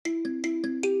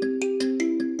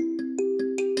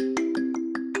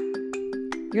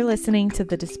You're listening to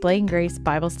the Displaying Grace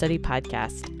Bible Study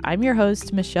Podcast. I'm your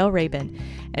host, Michelle Rabin,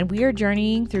 and we are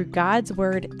journeying through God's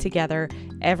Word together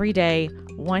every day,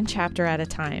 one chapter at a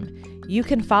time. You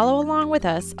can follow along with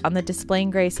us on the Displaying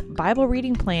Grace Bible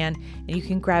reading plan, and you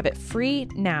can grab it free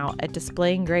now at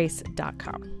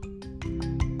displayinggrace.com.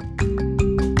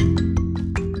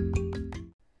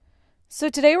 So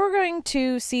today we're going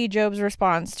to see Job's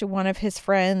response to one of his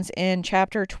friends in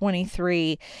chapter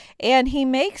 23. And he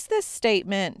makes this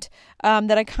statement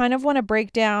that I kind of want to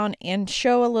break down and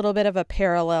show a little bit of a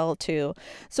parallel to.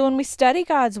 So when we study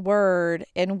God's Word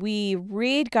and we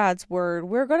read God's Word,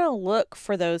 we're going to look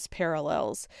for those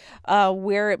parallels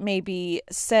where it may be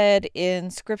said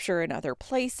in Scripture in other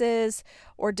places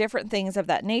or different things of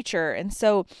that nature. And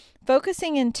so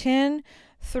focusing in 10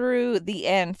 through the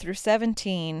end, through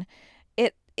 17,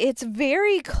 it's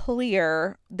very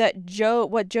clear that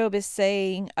what Job is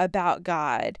saying about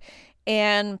God.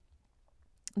 And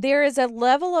there is a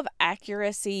level of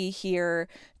accuracy here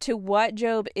to what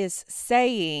Job is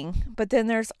saying, but then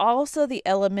there's also the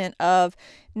element of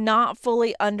not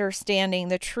fully understanding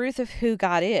the truth of who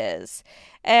God is.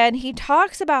 And he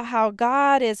talks about how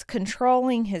God is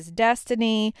controlling his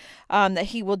destiny, that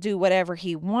he will do whatever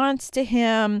he wants to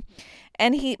him.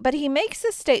 But he makes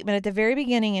this statement at the very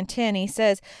beginning in 10. He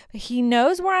says, he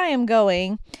knows where I am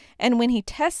going, and when he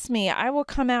tests me, I will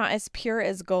come out as pure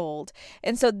as gold.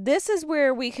 And so this is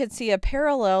where we could see a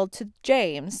parallel to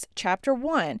James chapter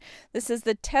 1. This is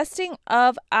the testing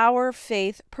of our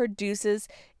faith produces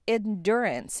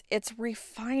endurance. It's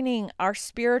refining our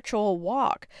spiritual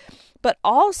walk. But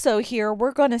also here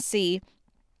we're going to see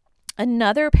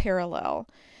another parallel.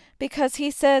 Because he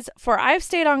says, for I've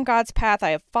stayed on God's path, I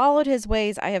have followed his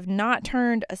ways, I have not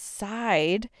turned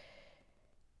aside.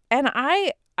 And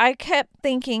I kept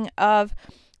thinking of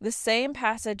the same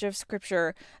passage of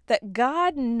Scripture that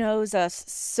God knows us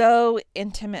so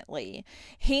intimately.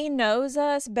 He knows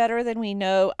us better than we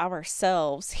know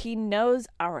ourselves. He knows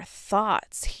our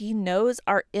thoughts. He knows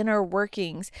our inner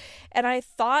workings. And I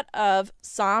thought of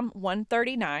Psalm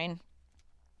 139.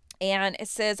 And it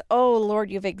says, oh,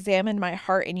 Lord, you've examined my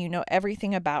heart and you know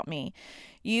everything about me.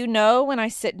 You know when I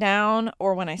sit down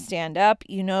or when I stand up.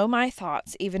 You know my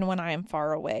thoughts, even when I am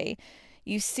far away.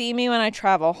 You see me when I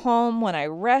travel home, when I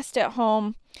rest at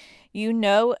home. You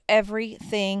know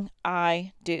everything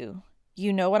I do.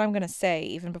 You know what I'm going to say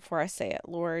even before I say it,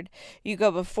 Lord. You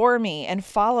go before me and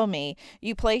follow me.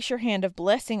 You place your hand of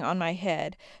blessing on my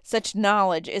head. Such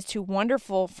knowledge is too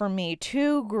wonderful for me,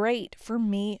 too great for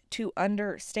me to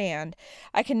understand.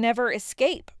 I can never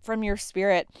escape from your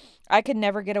spirit. I can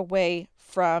never get away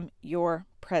from your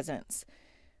presence.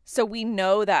 So we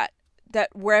know that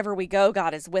wherever we go,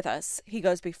 God is with us. He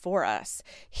goes before us.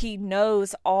 He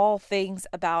knows all things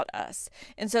about us.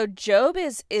 And so Job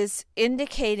is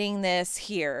indicating this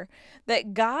here,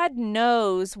 that God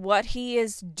knows what he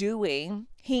is doing.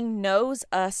 He knows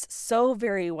us so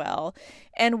very well.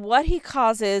 And what he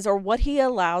causes or what he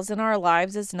allows in our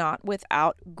lives is not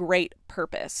without great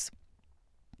purpose.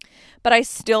 But I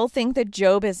still think that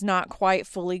Job is not quite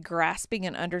fully grasping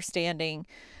and understanding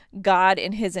God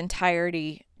in his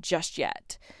entirety just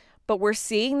yet. But we're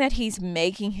seeing that he's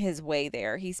making his way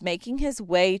there. He's making his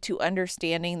way to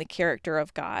understanding the character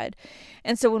of God.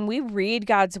 And so when we read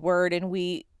God's word and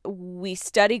we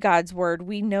study God's word,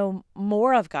 we know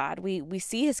more of God. We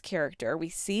see his character. We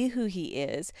see who he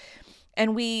is.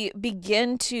 And we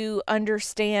begin to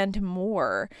understand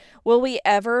more. Will we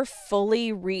ever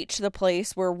fully reach the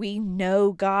place where we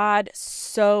know God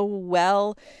so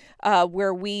well,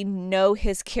 where we know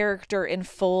his character in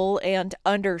full and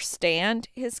understand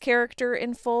his character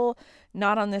in full?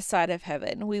 Not on this side of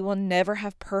heaven. We will never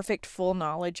have perfect full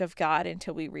knowledge of God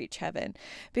until we reach heaven,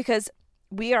 because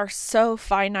we are so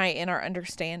finite in our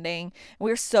understanding.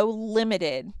 We're so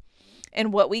limited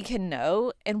in what we can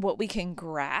know and what we can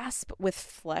grasp with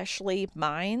fleshly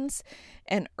minds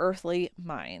and earthly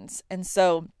minds. And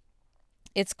so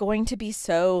it's going to be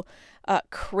so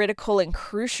critical and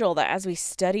crucial that as we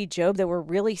study Job, that we're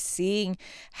really seeing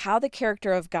how the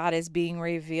character of God is being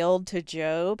revealed to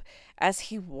Job as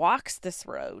he walks this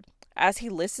road, as he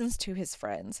listens to his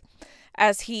friends,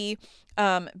 as he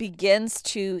begins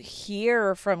to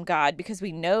hear from God, because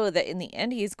we know that in the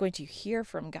end he is going to hear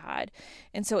from God.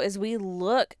 And so as we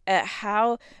look at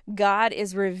how God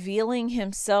is revealing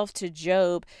himself to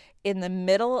Job in the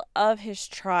middle of his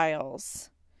trials,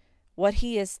 what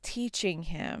he is teaching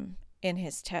him in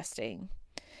his testing.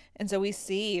 And so we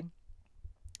see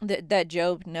that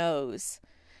Job knows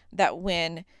that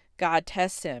when God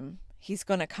tests him, he's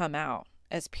going to come out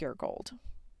as pure gold.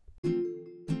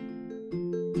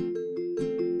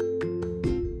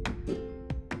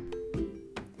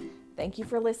 Thank you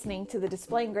for listening to the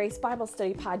Displaying Grace Bible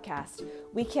Study Podcast.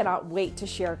 We cannot wait to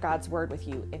share God's Word with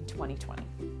you in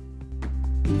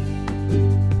 2020.